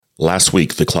Last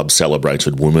week, the club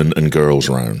celebrated Women and Girls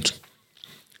Round.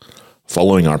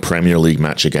 Following our Premier League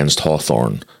match against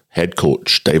Hawthorn, head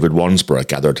coach David Wansborough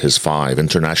gathered his 5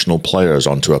 international players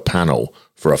onto a panel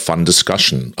for a fun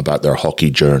discussion about their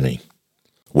hockey journey.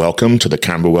 Welcome to the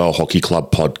Camberwell Hockey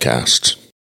Club podcast.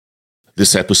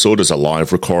 This episode is a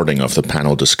live recording of the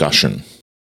panel discussion.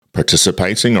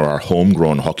 Participating are our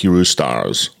homegrown Hockey-Roo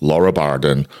stars, Laura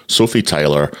Barden, Sophie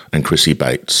Taylor and Chrissy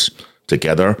Bates,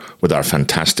 together with our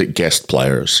fantastic guest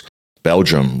players,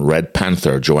 Belgium Red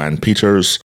Panther Joanne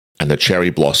Peters and the Cherry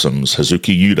Blossoms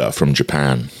Hazuki Yuda from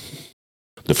Japan.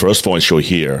 The first voice you'll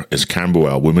hear is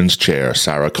Camberwell Women's Chair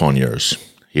Sarah Conyers.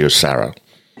 Here's Sarah.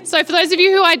 So for those of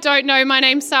you who I don't know, my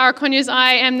name's Sarah Conyers.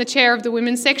 I am the chair of the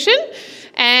women's section.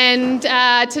 And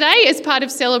today, as part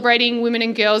of celebrating Women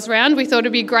and Girls Round, we thought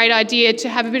it'd be a great idea to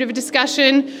have a bit of a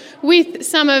discussion with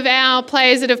some of our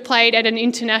players that have played at an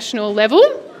international level.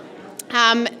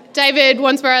 David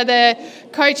Wansborough, the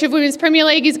coach of Women's Premier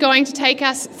League, is going to take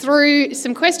us through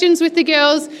some questions with the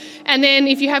girls. And then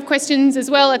if you have questions as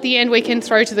well at the end, we can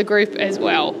throw to the group as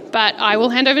well. But I will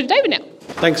hand over to David now.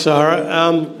 Thanks,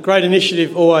 Sarah. Great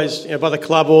initiative always by the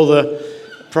club, all the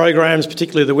programs,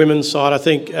 particularly the women's side. I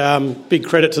think big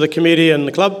credit to the committee and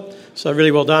the club. So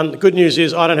really well done. The good news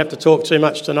is I don't have to talk too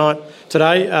much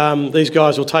today. These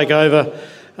guys will take over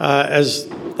as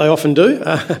they often do.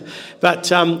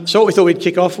 So what we thought we'd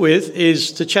kick off with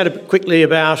is to chat a bit quickly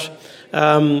about,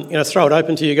 throw it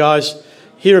open to you guys,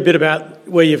 hear a bit about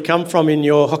where you've come from in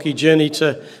your hockey journey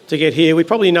to get here. We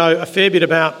probably know a fair bit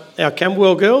about our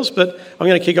Camberwell girls, but I'm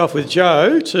going to kick off with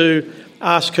Jo to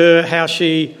ask her how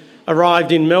she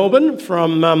arrived in Melbourne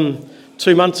from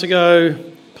 2 months ago,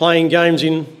 playing games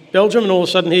in Belgium, and all of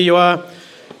a sudden here you are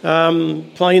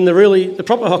playing the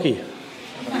proper hockey.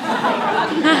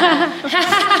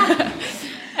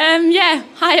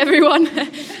 Hi everyone.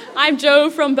 I'm Jo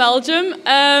from Belgium.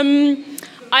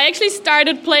 I actually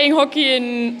started playing hockey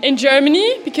in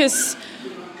Germany because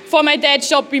for my dad's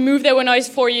job we moved there when I was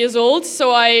 4 years old.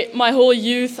 So my whole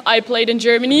youth I played in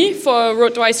Germany for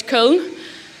Rot-Weiss Köln.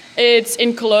 It's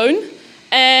in Cologne.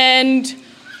 And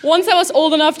once I was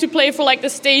old enough to play for the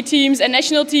state teams and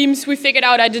national teams, we figured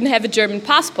out I didn't have a German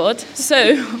passport. So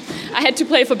I had to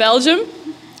play for Belgium.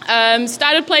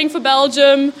 Started playing for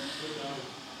Belgium,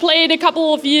 played a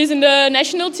couple of years in the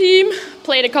national team,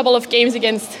 played a couple of games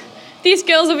against these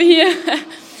girls over here.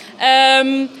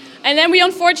 And then we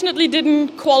unfortunately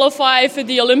didn't qualify for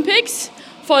the Olympics,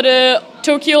 for the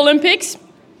Tokyo Olympics.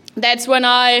 That's when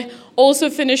I also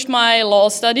finished my law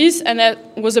studies, and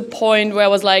that was a point where I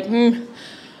was like, do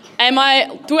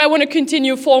I want to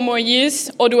continue 4 more years,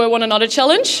 or do I want another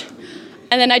challenge?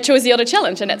 And then I chose the other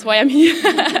challenge, and that's why I'm here.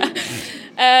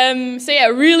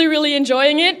 Really, really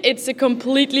enjoying it. It's a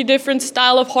completely different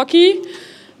style of hockey.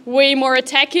 Way more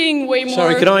attacking, way more...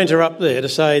 Sorry, can I interrupt there to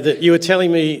say that you were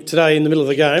telling me today in the middle of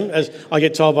the game, as I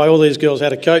get told by all these girls how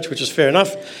to coach, which is fair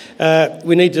enough,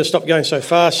 we need to stop going so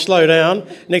fast, slow down.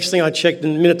 Next thing I checked, a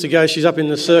minute to go, she's up in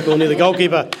the circle near the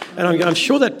goalkeeper. And I'm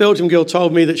sure that Belgium girl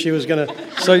told me that she was going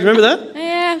to... So you remember that?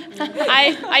 Yeah,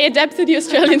 I adapted the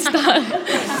Australian style.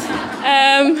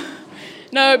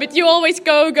 No, but you always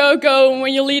go. And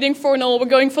when you're leading 4-0, we're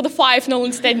going for the 5-0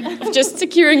 instead of just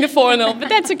securing the 4-0. But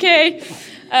that's okay.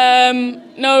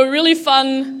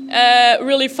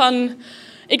 Really fun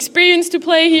experience to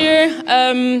play here.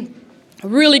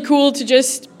 Really cool to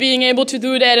just being able to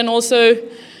do that, and also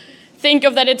think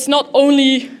of that it's not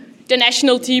only the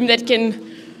national team that can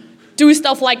do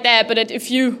stuff like that, but that if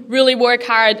you really work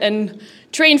hard and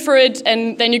train for it,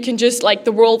 and then you can just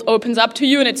the world opens up to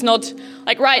you, and it's not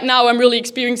right now I'm really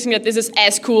experiencing that this is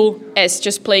as cool as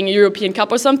just playing a European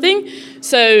Cup or something.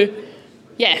 So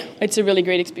yeah, it's a really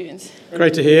great experience.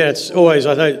 Great to hear. It's always,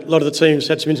 I know a lot of the teams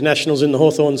had some internationals in the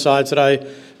Hawthorn side today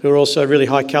who are also really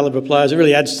high calibre players. It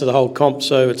really adds to the whole comp,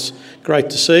 so it's great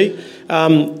to see.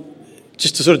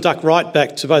 Just to sort of duck right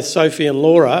back to both Sophie and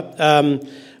Laura,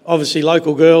 obviously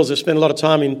local girls have spent a lot of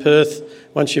time in Perth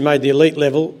once you made the elite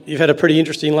level. You've had a pretty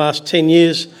interesting last 10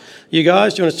 years, you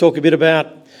guys. Do you want to talk a bit about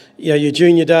your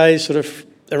junior days sort of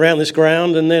around this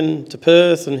ground and then to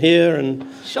Perth and here and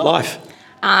Sure. Life?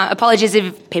 Apologies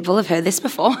if people have heard this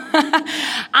before. So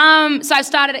I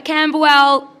started at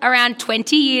Camberwell around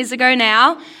 20 years ago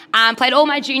now. Played all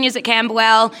my juniors at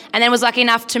Camberwell, and then was lucky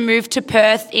enough to move to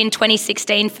Perth in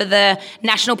 2016 for the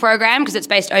national program because it's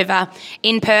based over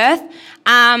in Perth.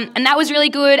 And that was really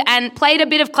good, and played a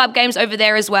bit of club games over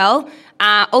there as well.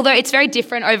 Although it's very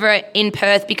different over in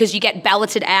Perth because you get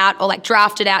balloted out or like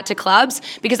drafted out to clubs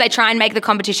because they try and make the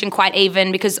competition quite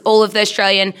even because all of the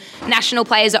Australian national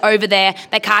players are over there.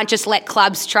 They can't just let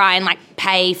clubs try and like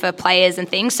pay for players and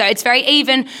things. So it's very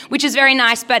even, which is very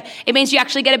nice, but it means you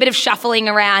actually get a bit of shuffling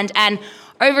around. And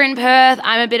over in Perth,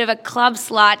 I'm a bit of a club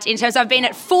slut in terms of I've been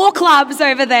at 4 clubs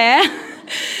over there.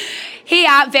 Here,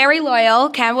 very loyal,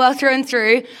 Camberwell through and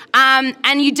through.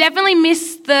 And you definitely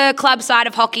miss the club side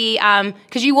of hockey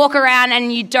because you walk around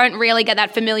and you don't really get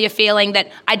that familiar feeling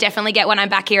that I definitely get when I'm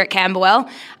back here at Camberwell.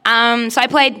 So I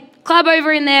played club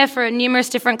over in there for numerous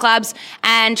different clubs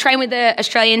and trained with the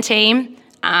Australian team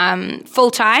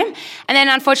full time. And then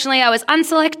unfortunately I was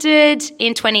unselected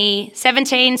in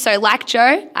 2017. So like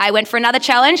Joe, I went for another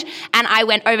challenge and I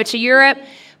went over to Europe.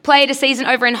 Played a season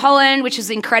over in Holland, which was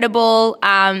incredible.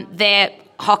 Their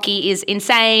hockey is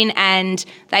insane and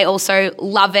they also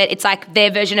love it. It's like their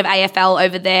version of AFL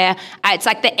over there. It's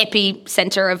like the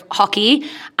epicenter of hockey.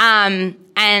 And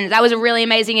that was a really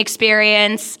amazing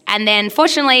experience. And then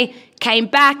fortunately came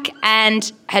back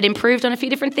and had improved on a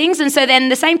few different things. And so then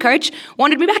the same coach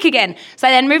wanted me back again. So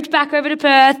I then moved back over to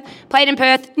Perth, played in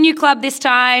Perth, new club this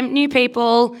time, new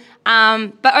people.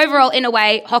 But overall, in a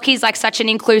way, hockey is like such an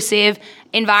inclusive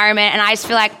environment, and I just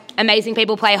feel like amazing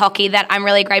people play hockey that I'm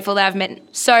really grateful that I've met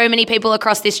so many people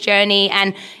across this journey.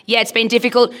 And yeah, it's been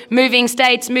difficult moving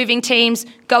states, moving teams,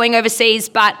 going overseas,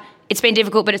 but it's been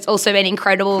difficult, but it's also been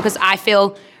incredible because I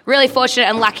feel really fortunate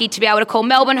and lucky to be able to call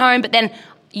Melbourne home, but then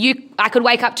I could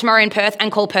wake up tomorrow in Perth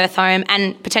and call Perth home,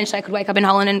 and potentially I could wake up in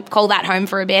Holland and call that home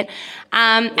for a bit.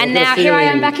 And now here I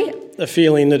am back here. A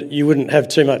feeling that you wouldn't have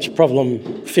too much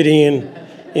problem fitting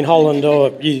in Holland,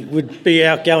 or you would be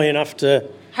outgoing enough to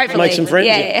hopefully make some friends.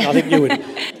 Yeah. I think you would.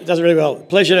 It does really well.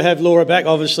 Pleasure to have Laura back,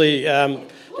 obviously.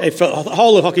 For the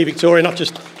whole of Hockey Victoria, not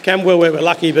just Camberwell where we're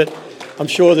lucky, but I'm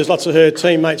sure there's lots of her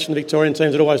teammates from the Victorian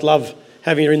teams that always love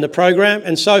having her in the program.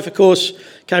 And Soph, of course,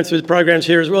 came through the programs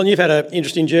here as well, and you've had an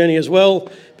interesting journey as well,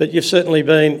 but you've certainly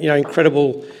been,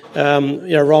 incredible,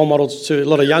 role models to a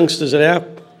lot of youngsters at our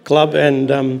club,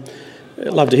 and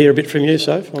I'd love to hear a bit from you,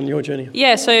 Soph, on your journey.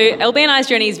 Yeah, so LB and I's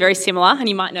journey is very similar, and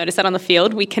you might notice that on the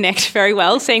field. We connect very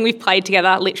well, seeing we've played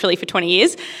together literally for 20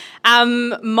 years.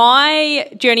 My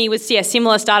journey was,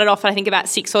 similar. Started off, I think, about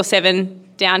 6 or 7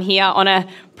 down here on a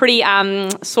pretty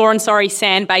sore and sorry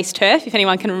sand-based turf, if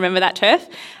anyone can remember that turf.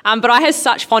 But I have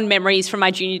such fond memories from my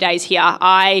junior days here.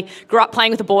 I grew up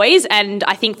playing with the boys, and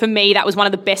I think for me that was one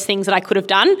of the best things that I could have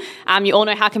done. You all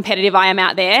know how competitive I am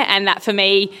out there, and that for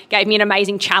me gave me an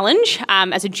amazing challenge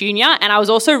as a junior. And I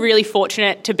was also really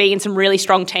fortunate to be in some really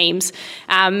strong teams.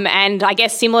 And I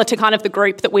guess similar to kind of the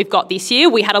group that we've got this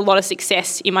year, we had a lot of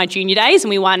success in my junior days, and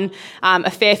we won a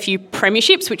fair few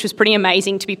premierships, which was pretty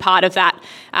amazing to be part of that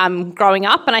growing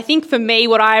up. And I think for me,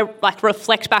 what I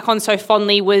reflect back on so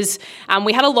fondly was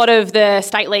we had a lot of the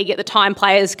state league at the time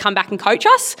players come back and coach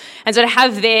us, and so to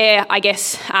have their,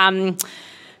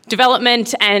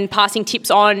 development and passing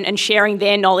tips on and sharing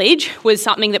their knowledge was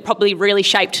something that probably really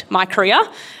shaped my career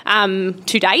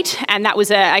to date, and that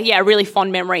was a really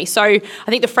fond memory. So I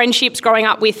think the friendships growing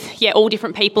up with all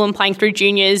different people and playing through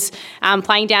juniors,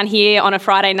 playing down here on a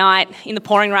Friday night in the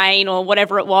pouring rain or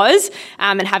whatever it was,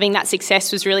 and having that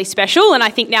success was really special. And I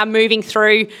think now moving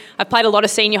through, I've played a lot of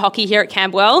senior hockey here at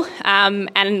Camberwell,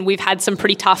 and we've had some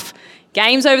pretty tough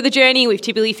games over the journey. We've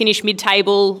typically finished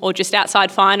mid-table or just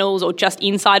outside finals or just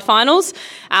inside finals.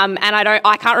 And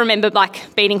I can't remember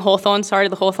beating Hawthorn. Sorry to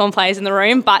the Hawthorn players in the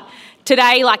room, but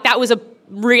today that was a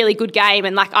really good game,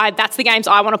 and that's the games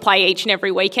I want to play each and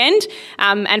every weekend.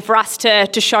 And for us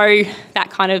to show that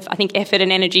kind of, I think, effort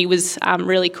and energy was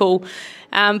really cool.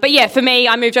 But for me,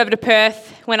 I moved over to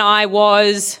Perth when I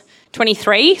was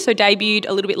 23, so debuted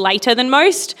a little bit later than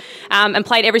most, and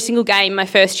played every single game my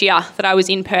first year that I was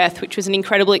in Perth, which was an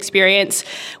incredible experience.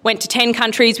 Went to 10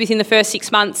 countries within the first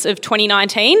 6 months of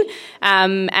 2019,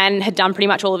 and had done pretty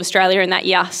much all of Australia in that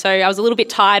year. So I was a little bit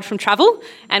tired from travel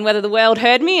and whether the world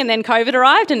heard me, and then COVID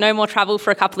arrived and no more travel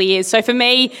for a couple of years. So for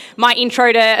me, my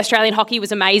intro to Australian hockey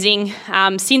was amazing.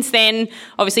 Since then,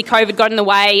 obviously COVID got in the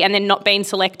way, and then not being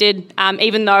selected,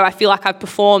 even though I feel like I've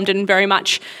performed and very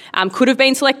much could have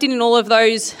been selected in all of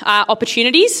those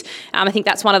opportunities. I think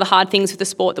that's one of the hard things with the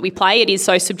sport that we play. It is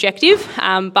so subjective.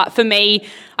 But for me,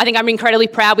 I think I'm incredibly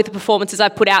proud with the performances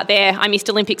I've put out there. I missed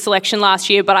Olympic selection last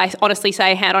year, but I honestly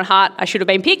say, hand on heart, I should have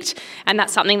been picked, and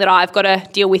that's something that I've got to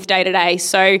deal with day to day.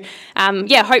 So,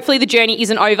 hopefully the journey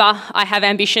isn't over. I have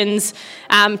ambitions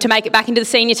to make it back into the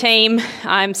senior team.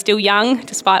 I'm still young,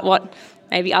 despite what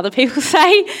maybe other people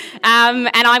say. And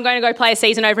I'm going to go play a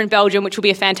season over in Belgium, which will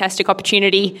be a fantastic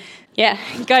opportunity. Yeah,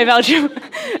 go Belgium.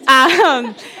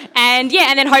 And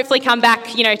then hopefully come back,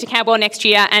 to Camberwell next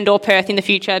year and or Perth in the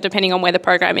future, depending on where the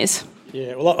program is.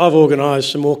 Yeah, well, I've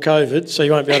organised some more COVID, so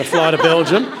you won't be able to fly to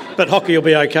Belgium, but hockey will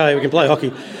be okay. We can play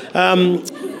hockey.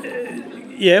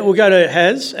 We'll go to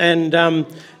Haz, and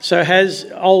so Haz,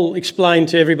 I'll explain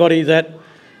to everybody that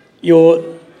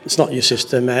it's not your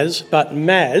sister Maz, but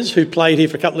Maz, who played here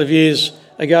for a couple of years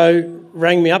ago,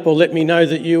 rang me up or let me know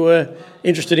that you were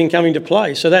interested in coming to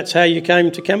play. So that's how you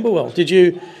came to Camberwell. Had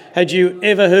you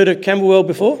ever heard of Camberwell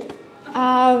before?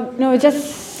 No,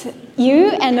 just you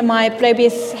and my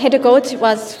previous head coach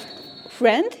was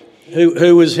friend.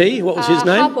 Who was he? What was his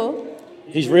name? Harpo.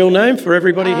 His real name for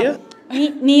everybody here?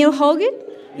 Neil Hogan.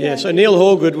 Yeah, so Neil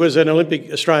Horgood was an Olympic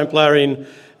Australian player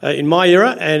in my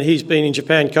era, and he's been in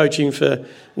Japan coaching for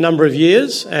a number of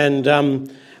years. And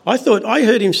I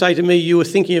heard him say to me, you were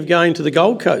thinking of going to the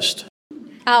Gold Coast.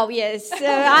 Oh yes, did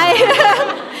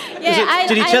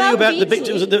he tell you about the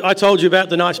beaches? I told you about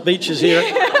the nice beaches here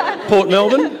at Port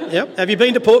Melbourne. Yep. Have you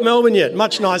been to Port Melbourne yet?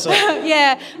 Much nicer.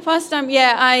 Yeah, first time.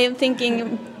 Yeah, I am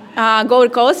thinking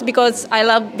Gold Coast because I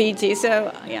love beaches.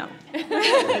 So yeah.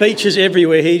 Beaches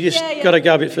everywhere here. You just got to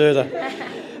go a bit further.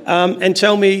 And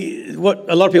tell me what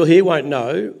a lot of people here won't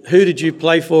know. Who did you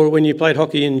play for when you played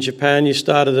hockey in Japan? You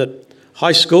started at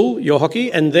high school, your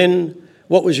hockey, and then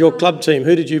what was your club team?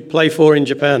 Who did you play for in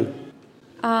Japan?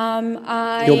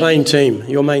 Your main team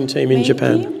in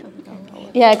Japan. Team?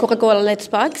 Yeah, Coca-Cola Red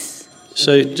Sparks.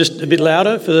 So just a bit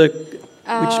louder for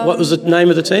what was the name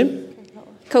of the team?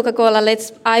 Coca-Cola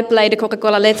I played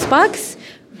Coca-Cola Red Sparks.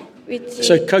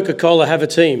 So Coca-Cola have a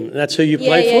team, and that's who you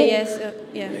played for?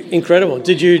 Yes. Incredible.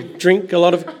 Did you drink a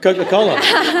lot of Coca-Cola?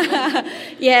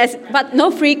 Yes, but no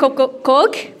free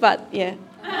Coke, but yeah.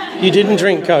 You didn't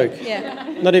drink Coke? Yeah.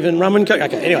 Not even rum and Coke?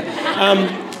 Okay, anyway.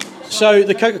 So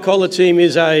the Coca-Cola team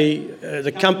is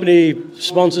the company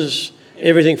sponsors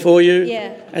everything for you?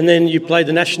 Yeah. And then you played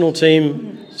the national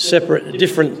team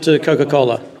different to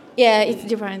Coca-Cola? Yeah, it's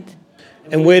different.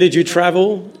 And where did you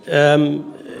travel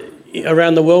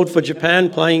around the world for Japan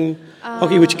playing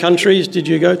hockey? Which countries did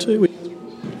you go to?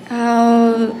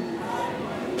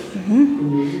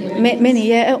 Many,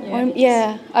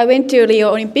 yeah. I went to Rio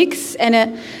Olympics,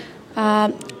 and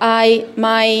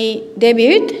my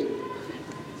debut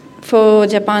for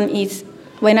Japan is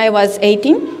when I was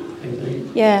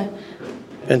 18. Yeah.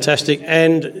 Fantastic.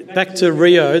 And back to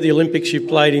Rio, the Olympics you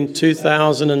played in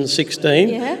 2016.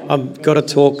 Yeah. I've got to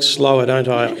talk slower, don't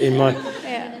I?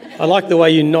 I like the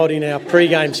way you nod in our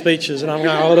pre-game speeches, and I'm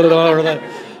going,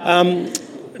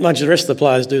 mind you, the rest of the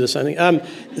players do the same thing.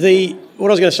 What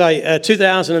I was going to say,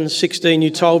 2016, you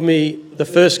told me the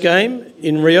first game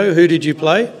in Rio. Who did you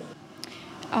play?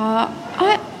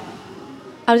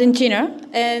 Argentina.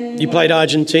 And you played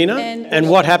Argentina? And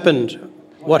what happened?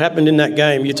 What happened in that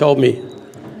game? You told me.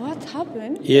 What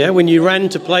happened? Yeah, when you ran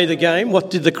to play the game, what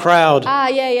did the crowd...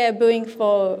 booing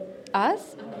for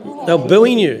us. They were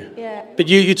booing you? Yeah. But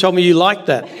you told me you liked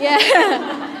that.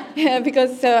 Yeah,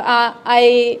 because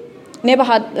I never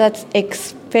had that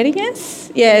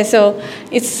experience. Yeah, so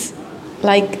it's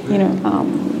like, how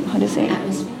do you say?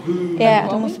 Yeah,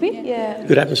 atmosphere. Yeah.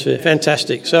 Good atmosphere.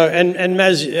 Fantastic. So, and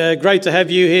Maz, great to have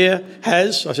you here.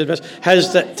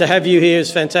 To have you here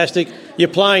is fantastic. You're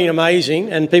playing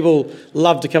amazing, and people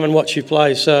love to come and watch you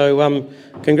play. So,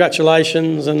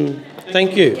 congratulations and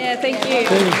thank you. Yeah, thank you.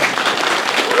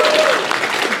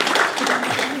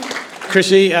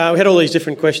 Chrissy, we had all these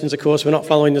different questions, of course. We're not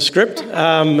following the script.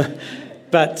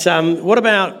 But one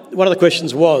of the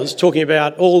questions was talking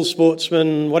about all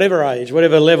sportsmen, whatever age,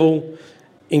 whatever level,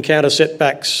 encounter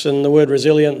setbacks and the word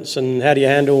resilience and how do you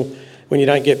handle when you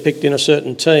don't get picked in a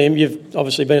certain team. You've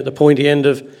obviously been at the pointy end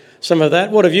of some of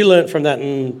that. What have you learnt from that,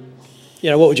 and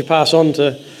what would you pass on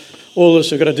to all of us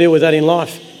who've got to deal with that in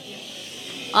life?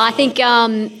 I think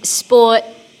sport,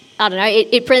 I don't know,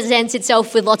 it presents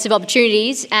itself with lots of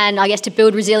opportunities, and I guess to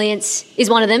build resilience is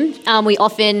one of them. We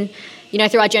often,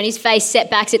 through our journeys face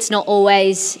setbacks. It's not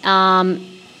always,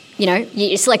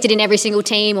 you're selected in every single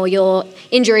team or you're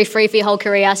injury-free for your whole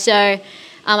career. So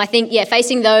I think,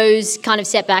 facing those kind of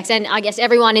setbacks, and I guess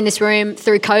everyone in this room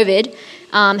through COVID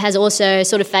has also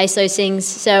sort of faced those things.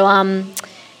 So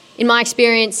in my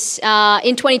experience,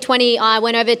 in 2020, I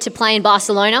went over to play in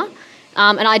Barcelona,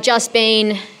 and I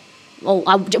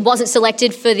wasn't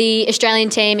selected for the Australian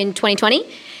team in 2020.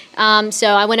 So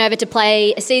I went over to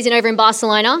play a season over in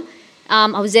Barcelona.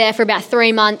 I was there for about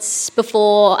 3 months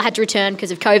before I had to return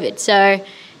because of COVID. So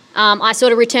I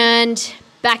sort of returned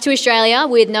back to Australia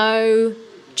with no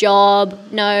job,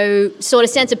 no sort of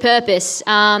sense of purpose.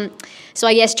 So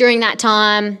I guess during that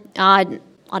time, I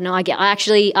don't know,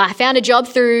 I found a job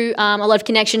through a lot of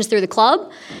connections through the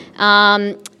club,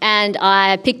 and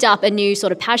I picked up a new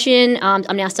sort of passion.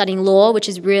 I'm now studying law, which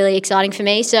is really exciting for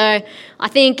me. So I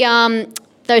think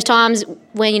those times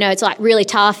when, you know, it's like really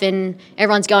tough and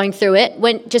everyone's going through it,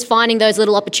 when just finding those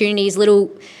little opportunities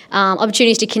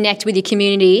to connect with your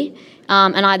community.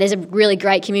 There's a really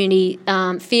great community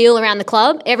feel around the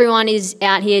club. Everyone is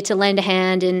out here to lend a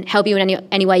hand and help you in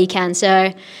any way you can.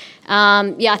 So,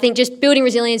 I think just building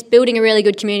resilience, building a really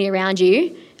good community around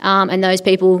you, and those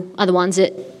people are the ones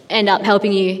that end up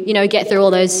helping you, you know, get through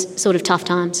all those sort of tough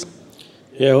times.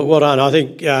 Yeah, well done. I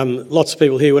think lots of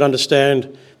people here would understand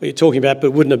what you're talking about,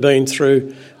 but wouldn't have been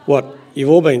through what you've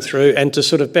all been through, and to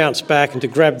sort of bounce back and to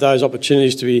grab those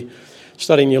opportunities to be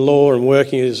studying your law and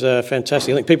working is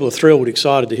fantastic. I think people are thrilled,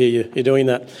 excited to hear you're doing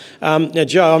that. Now,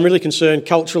 Joe, I'm really concerned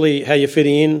culturally how you're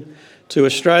fitting in to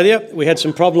Australia. We had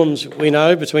some problems, we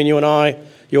know, between you and I,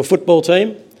 your football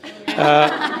team.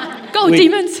 Go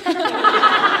Demons!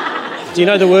 Do you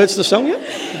know the words to the song yet?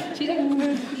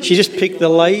 She just picked the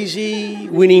lazy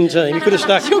winning team. You could have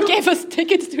stuck... You gave us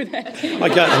tickets to that.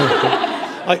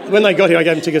 When they got here, I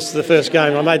gave them tickets to the first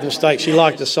game. I made the mistake. She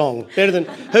liked the song better than...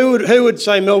 Who would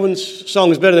say Melbourne's song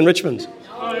is better than Richmond's?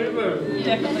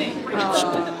 Definitely.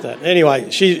 Anyway,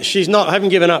 she's not... I haven't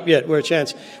given up yet. We're a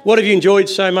chance. What have you enjoyed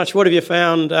so much? What have you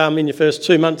found in your first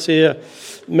 2 months here?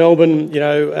 Melbourne, you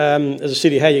know, as a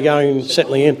city, how are you going,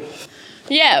 settling in?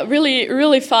 Yeah, really,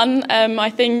 really fun. I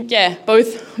think,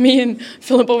 both me and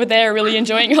Philip over there are really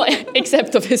enjoying it,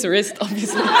 except of his wrist,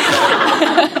 obviously.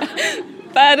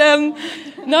 But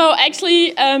no,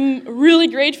 actually, really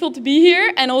grateful to be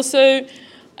here, and also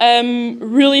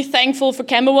really thankful for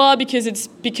Camberwell, because it's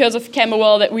because of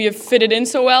Camberwell that we have fitted in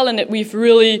so well and that we've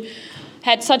really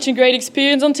had such a great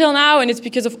experience until now, and it's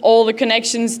because of all the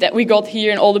connections that we got here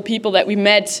and all the people that we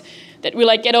met that we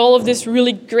get all of this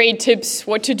really great tips,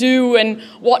 what to do and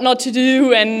what not to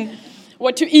do and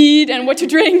what to eat and what to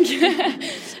drink.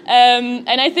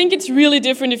 And I think it's really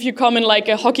different if you come in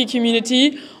a hockey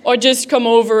community or just come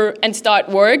over and start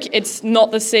work. It's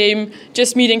not the same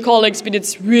just meeting colleagues, but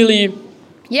it's really,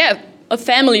 a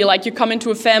family. You come into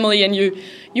a family and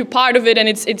you're part of it, and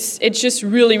it's just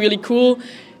really, really cool.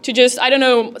 To just, I don't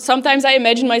know, sometimes I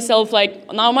imagine myself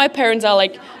now my parents are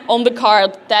on the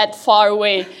car that far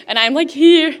away, and I'm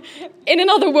here in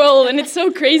another world, and it's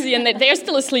so crazy, and they're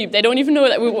still asleep. They don't even know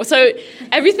that so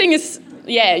everything is,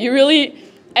 you really,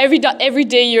 every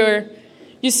day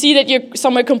you see that you're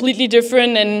somewhere completely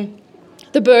different, and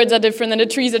the birds are different, and the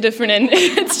trees are different, and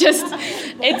it's just,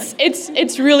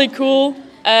 it's really cool,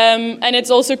 and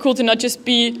it's also cool to not just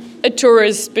be a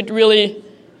tourist, but really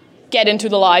get into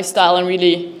the lifestyle and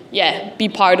really, be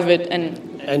part of it.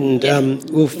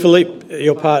 Well, Philippe,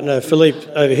 your partner,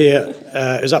 Philippe over here,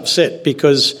 is upset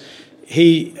because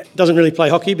he doesn't really play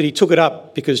hockey, but he took it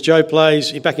up because Joe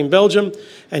plays back in Belgium,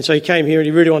 and so he came here and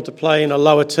he really wanted to play in a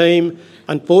lower team.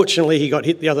 Unfortunately, he got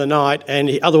hit the other night, and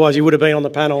otherwise he would have been on the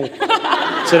panel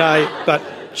today, but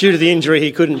due to the injury,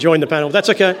 he couldn't join the panel. That's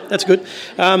okay, that's good.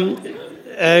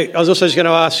 I was also just going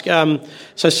to ask,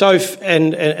 so Soph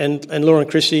and Laura and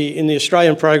Chrissy, in the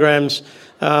Australian programs,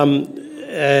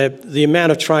 the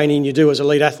amount of training you do as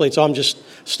elite athletes, I'm just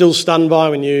still stunned by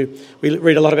we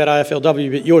read a lot about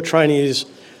AFLW, but your training is,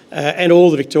 and all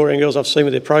the Victorian girls I've seen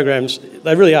with their programs,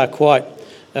 they really are quite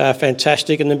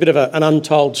fantastic, and a bit of an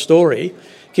untold story.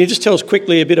 Can you just tell us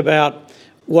quickly a bit about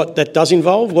what that does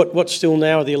involve? What still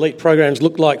now the elite programs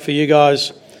look like for you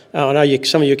guys? I know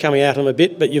some of you are coming out of them a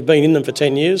bit, but you've been in them for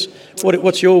 10 years.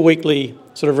 What's your weekly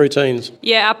sort of routines?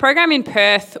 Yeah, our program in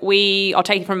Perth, I'll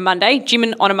take it from Monday,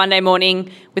 gym on a Monday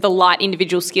morning with a light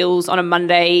individual skills on a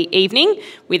Monday evening.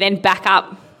 We then back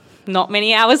up not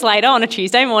many hours later on a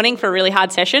Tuesday morning for a really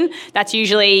hard session. That's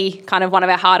usually kind of one of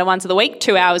our harder ones of the week,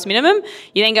 2 hours minimum.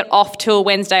 You then get off till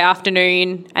Wednesday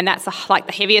afternoon, and that's the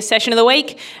heaviest session of the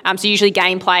week. So usually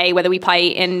gameplay, whether we play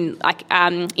in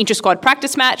intra-squad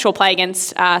practice match or play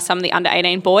against some of the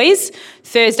under-18 boys.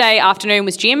 Thursday afternoon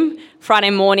was gym.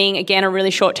 Friday morning, again, a really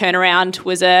short turnaround,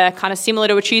 was a kind of similar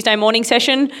to a Tuesday morning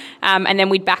session. And then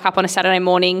we'd back up on a Saturday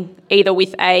morning, either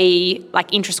with a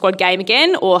intra-squad game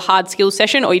again or hard skills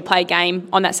session, or you'd play a game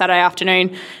on that Saturday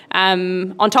afternoon.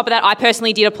 On top of that, I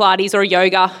personally did a Pilates or a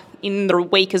yoga in the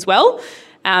week as well.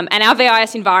 And our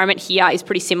VIS environment here is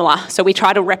pretty similar. So we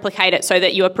try to replicate it so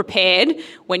that you are prepared.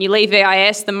 When you leave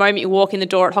VIS, the moment you walk in the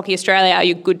door at Hockey Australia,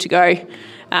 you're good to go,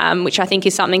 which I think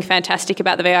is something fantastic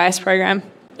about the VIS program.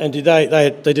 And did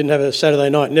they didn't have a Saturday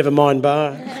night Nevermind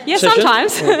bar Yeah, session?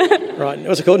 Sometimes. Right.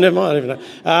 What's it called? Nevermind? I don't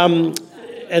even know.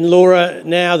 And Laura,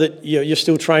 now that you're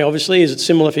still training, obviously, is it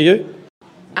similar for you?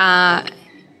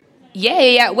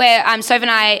 Yeah. Where Soph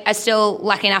and I are still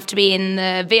lucky enough to be in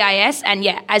the VIS, and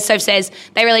as Soph says,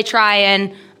 they really try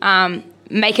and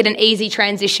make it an easy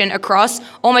transition across,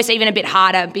 almost even a bit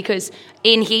harder, because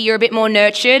in here you're a bit more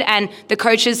nurtured and the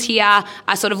coaches here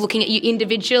are sort of looking at you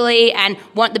individually and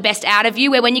want the best out of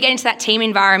you, where when you get into that team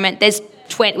environment, there's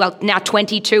now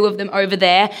 22 of them over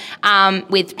there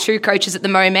with 2 coaches at the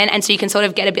moment, and so you can sort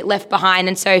of get a bit left behind,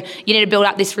 and so you need to build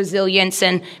up this resilience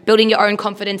and building your own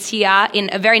confidence here in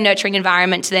a very nurturing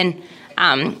environment to then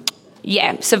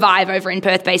survive over in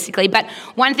Perth, basically. But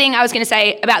one thing I was going to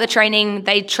say about the training,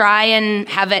 they try and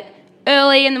have it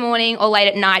early in the morning or late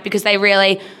at night, because they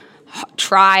really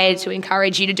try to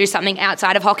encourage you to do something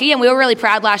outside of hockey. And we were really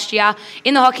proud last year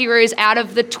in the Hockeyroos. Out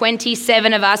of the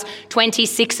 27 of us,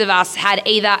 26 of us had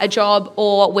either a job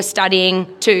or were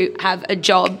studying to have a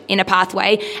job in a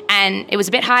pathway, and it was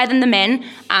a bit higher than the men.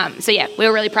 We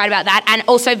were really proud about that. And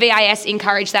also VIS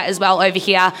encouraged that as well over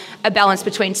here, a balance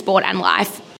between sport and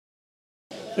life.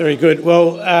 Very good.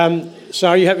 Well,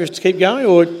 Sarah, you happy to keep going?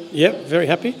 Or very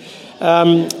happy.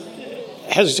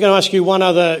 I was going to ask you one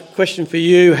other question for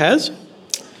you, Haz.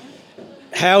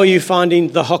 How are you finding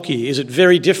the hockey? Is it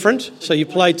very different? So you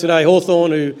played today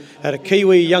Hawthorn, who had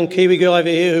a young Kiwi girl over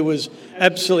here who was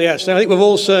absolutely outstanding. I think we've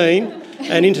all seen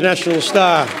an international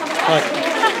star.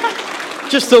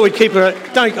 Just thought we'd keep her.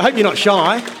 I hope you're not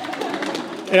shy.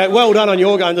 Well done on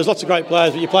your game. There's lots of great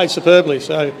players, but you played superbly,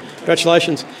 so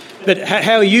congratulations. But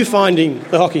how are you finding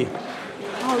the hockey?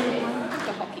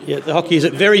 Yeah, the hockey, is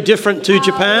it very different to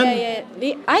Japan?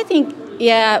 I think,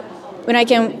 when I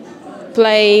can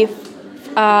play,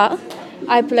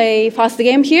 I play first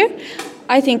game here,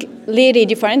 I think really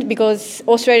different, because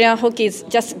Australian hockey is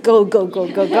just go, go, go,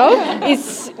 go, go.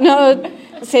 It's not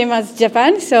same as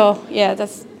Japan, so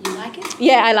that's... You like it?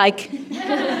 Yeah, I like.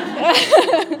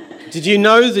 Did you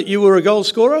know that you were a goal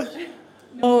scorer?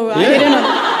 Oh, I don't know.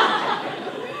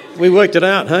 We worked it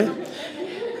out, hey?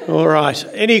 All right.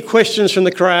 Any questions from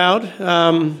the crowd?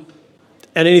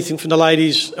 And anything from the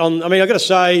ladies? I've got to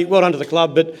say, well done to the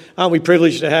club, but aren't we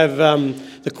privileged to have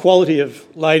the quality of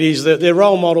ladies? They're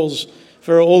role models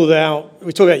for all of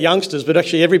we talk about youngsters, but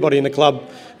actually everybody in the club.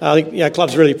 I think the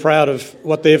club's really proud of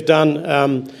what they've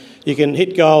done. You can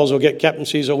hit goals or get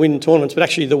captaincies or win tournaments, but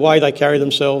actually the way they carry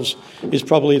themselves is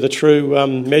probably the true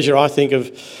measure, I think, of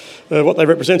what they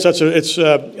represent. So I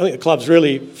think the club's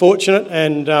really fortunate,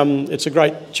 and it's a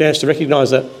great chance to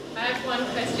recognise that. I have one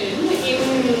question.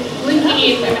 In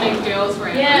linking in women and girls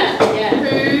round,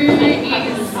 who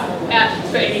is, out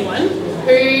for anyone, who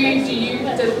do you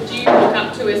look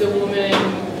up to as a woman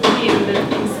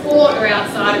in sport or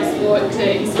outside of sport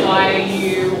to inspire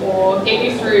you or get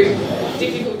you through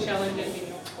difficult challenges in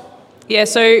your sport? Yeah,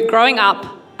 so growing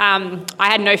up, I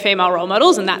had no female role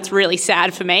models, and that's really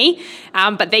sad for me.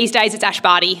 But these days it's Ash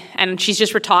Barty, and she's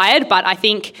just retired, but I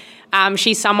think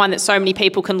she's someone that so many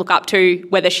people can look up to,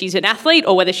 whether she's an athlete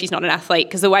or whether she's not an athlete,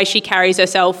 because the way she carries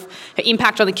herself, her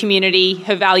impact on the community,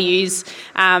 her values,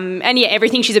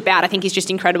 everything she's about, I think is just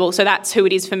incredible. So that's who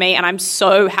it is for me, and I'm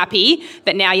so happy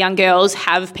that now young girls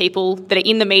have people that are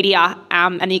in the media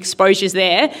and the exposure's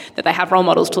there, that they have role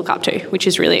models to look up to, which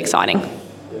is really exciting.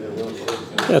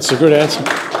 That's a good answer.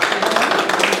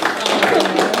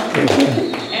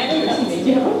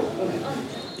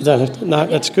 No,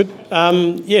 that's good.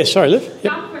 Sorry, Liv.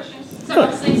 Yep. Question. So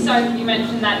obviously, you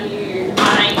mentioned that you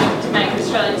are aiming to make the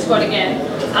Australian squad again,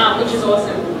 which is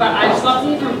awesome. But I'd just love to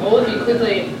hear from all of you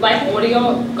quickly, what are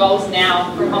your goals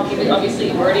now from hockey? But obviously,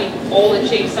 you've already all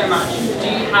achieved so much. Do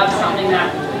you have something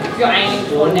that you're aiming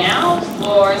for now,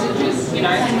 or is it just,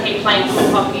 to keep playing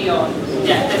good hockey, or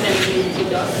there's anything in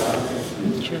particular?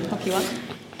 Hockey one?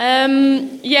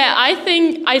 I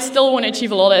think I still want to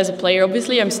achieve a lot as a player.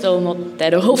 Obviously, I'm still not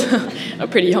that old. I'm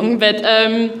pretty young, but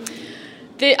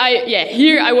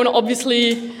here I want to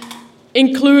obviously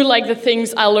include the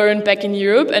things I learned back in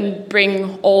Europe and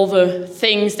bring all the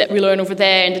things that we learn over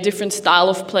there and the different style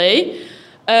of play.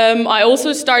 I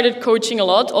also started coaching a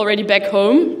lot already back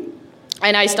home,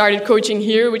 and I started coaching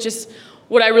here, which is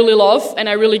what I really love, and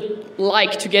I really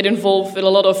like to get involved with a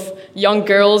lot of young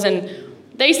girls, and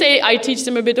they say I teach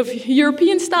them a bit of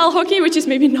European-style hockey, which is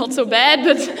maybe not so bad,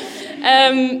 but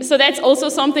so that's also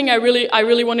something I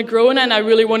really want to grow in, and I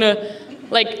really want to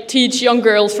teach young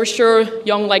girls for sure,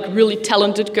 young really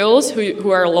talented girls who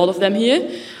are a lot of them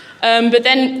here. But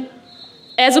then,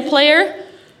 as a player,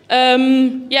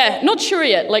 not sure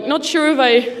yet. Not sure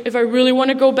if I really want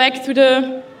to go back to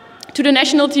the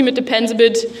national team. It depends a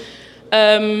bit.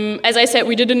 As I said,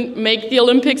 we didn't make the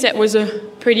Olympics. That was a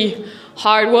pretty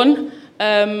hard one.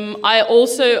 I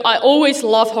always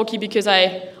love hockey because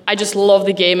I just love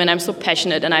the game and I'm so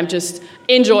passionate and I'm just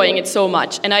enjoying it so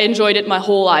much. And I enjoyed it my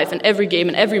whole life and every game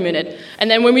and every minute. And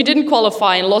then when we didn't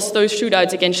qualify and lost those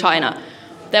shootouts against China,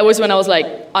 that was when I was like,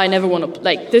 I never want to,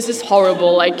 like, this is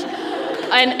horrible. Like,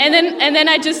 and then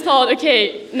I just thought,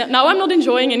 okay, now I'm not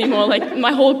enjoying anymore. Like,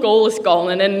 my whole goal is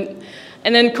gone.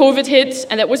 And then COVID hit,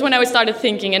 and that was when I started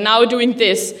thinking. And now doing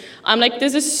this, I'm like,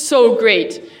 this is so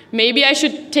great. Maybe I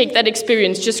should take that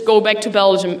experience, just go back to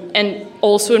Belgium and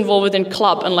also involve it in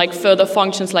club and like further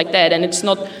functions like that. And it's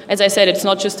not, as I said, it's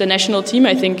not just a national team.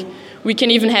 I think we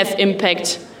can even have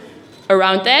impact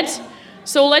around that.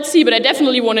 So let's see, but I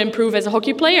definitely want to improve as a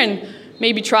hockey player and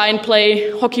maybe try and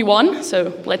play Hockey 1.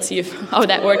 So let's see how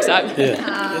that works out.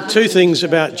 Yeah. Two things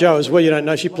about Jo as well you don't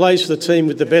know. She plays for the team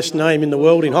with the best name in the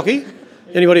world in hockey.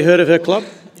 Anybody heard of her club?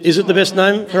 Is it the best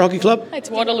name for a hockey club?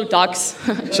 It's Waterloo Ducks.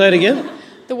 Say it again.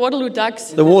 The Waterloo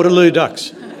Ducks. The Waterloo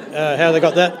Ducks. How they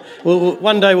got that? Well,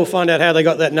 one day we'll find out how they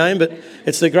got that name, but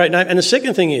it's a great name. And the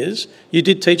second thing is, you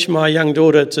did teach my young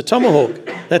daughter to tomahawk.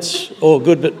 That's all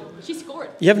good, but she scored.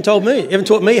 You haven't told me. You haven't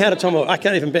taught me how to tomahawk. I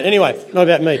can't even bet. Anyway, not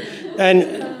about me. And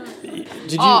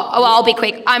did you? Well, I'll be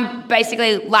quick. I'm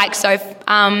basically like Soph.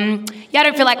 I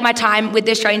don't feel like my time with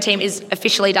the Australian team is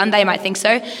officially done. They might think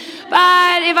so.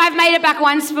 But if I've made it back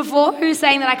once before, who's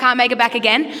saying that I can't make it back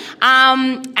again?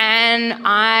 And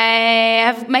I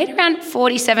have made around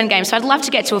 47 games, so I'd love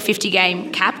to get to a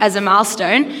 50-game cap as a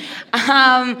milestone.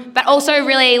 But also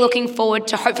really looking forward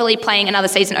to hopefully playing another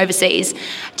season overseas.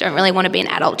 Don't really want to be an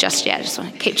adult just yet. I just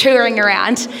want to keep touring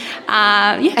around. Sorry.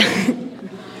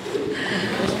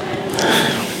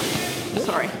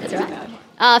 That's all right.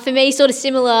 For me, sort of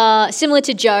similar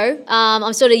to Jo.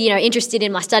 I'm sort of, interested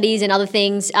in my studies and other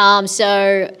things.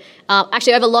 So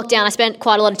actually over lockdown, I spent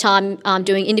quite a lot of time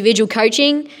doing individual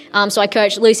coaching. So I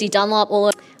coached Lucy Dunlop all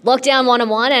of lockdown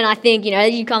one-on-one, and I think,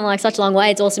 you've come like such a long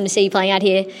way. It's awesome to see you playing out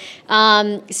here.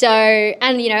 Lots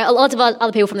of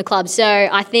other people from the club. So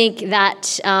I think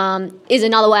that is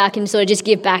another way I can sort of just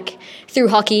give back through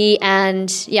hockey.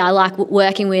 And I like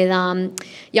working with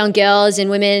young girls and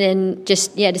women, and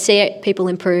just to see people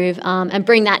improve and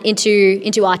bring that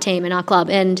into our team and our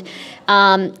club. And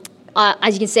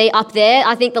as you can see up there,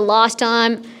 I think the last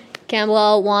time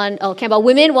Camberwell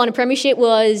women won a premiership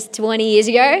was 20 years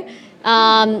ago.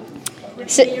 There you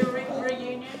go.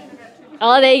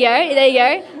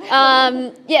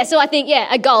 So I think,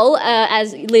 a goal,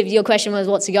 as Liv, your question was,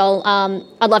 what's the goal?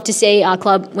 I'd love to see our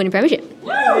club win a premiership.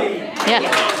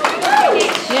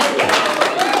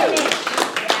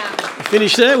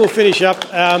 Finish there, we'll finish up.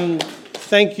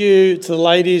 Thank you to the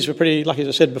ladies. We're pretty lucky, as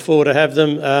I said before, to have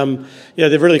them.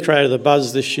 They've really created the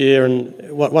buzz this year,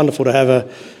 and wonderful to have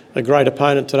a great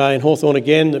opponent today in Hawthorn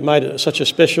again that made it such a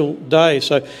special day.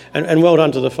 So, and well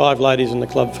done to the 5 ladies in the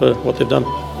club for what they've done.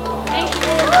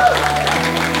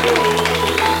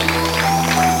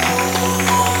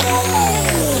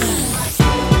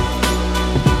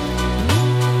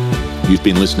 You've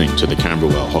been listening to the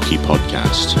Camberwell Hockey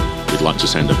Podcast. We'd like to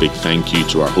send a big thank you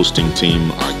to our hosting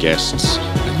team, our guests,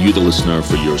 and you, the listener,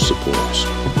 for your support.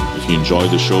 If you enjoy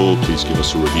the show, please give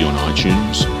us a review on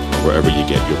iTunes or wherever you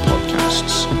get your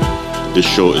podcasts. This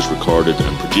show is recorded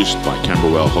and produced by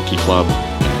Camberwell Hockey Club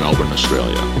in Melbourne,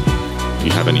 Australia. If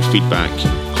you have any feedback,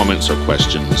 comments or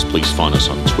questions, please find us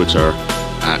on Twitter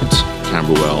at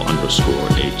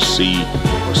Camberwell_HC,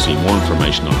 or see more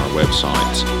information on our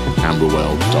website,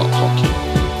 camberwell.hockey.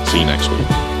 See you next week.